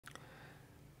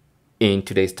In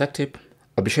today's tech tip,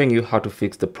 I'll be showing you how to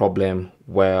fix the problem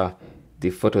where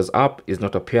the Photos app is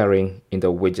not appearing in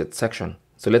the widget section.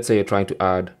 So let's say you're trying to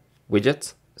add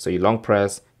widgets. So you long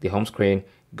press the home screen,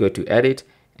 go to edit,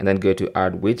 and then go to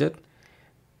add widget.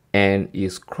 And you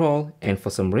scroll, and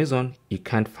for some reason, you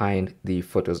can't find the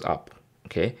Photos app.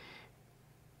 Okay.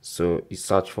 So you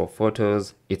search for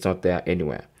photos, it's not there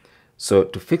anywhere. So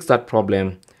to fix that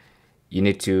problem, you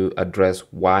need to address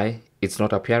why it's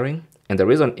not appearing. And the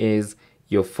reason is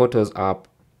your Photos app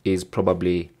is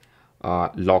probably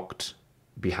locked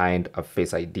behind a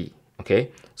Face ID.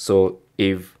 Okay, so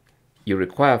if you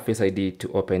require Face ID to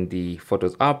open the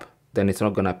Photos app, then it's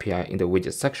not going to appear in the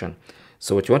widget section.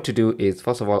 So what you want to do is,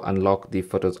 first of all, unlock the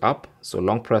Photos app. So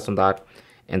long press on that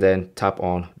and then tap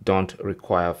on Don't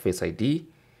Require Face ID.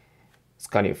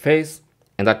 Scan your face,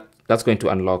 and that's going to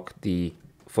unlock the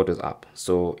Photos app.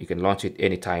 So you can launch it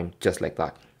anytime, just like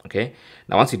that. Okay,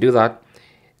 now once you do that,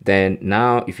 then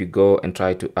now if you go and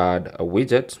try to add a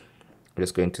widget, I'm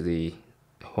just going to the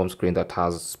home screen that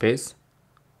has space.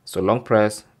 So long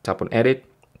press, tap on edit,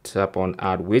 tap on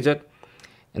add widget,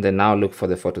 and then now look for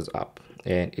the Photos app,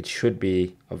 and it should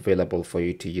be available for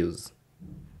you to use.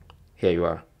 Here you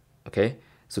are. Okay,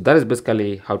 so that is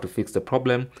basically how to fix the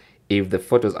problem if the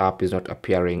Photos app is not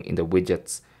appearing in the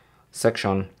widgets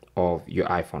section of your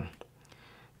iPhone.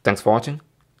 Thanks for watching.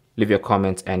 Leave your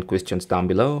comments and questions down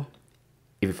below.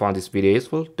 If you found this video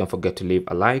useful, don't forget to leave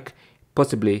a like,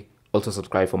 possibly also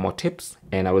subscribe for more tips,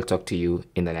 and I will talk to you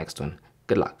in the next one.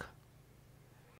 Good luck.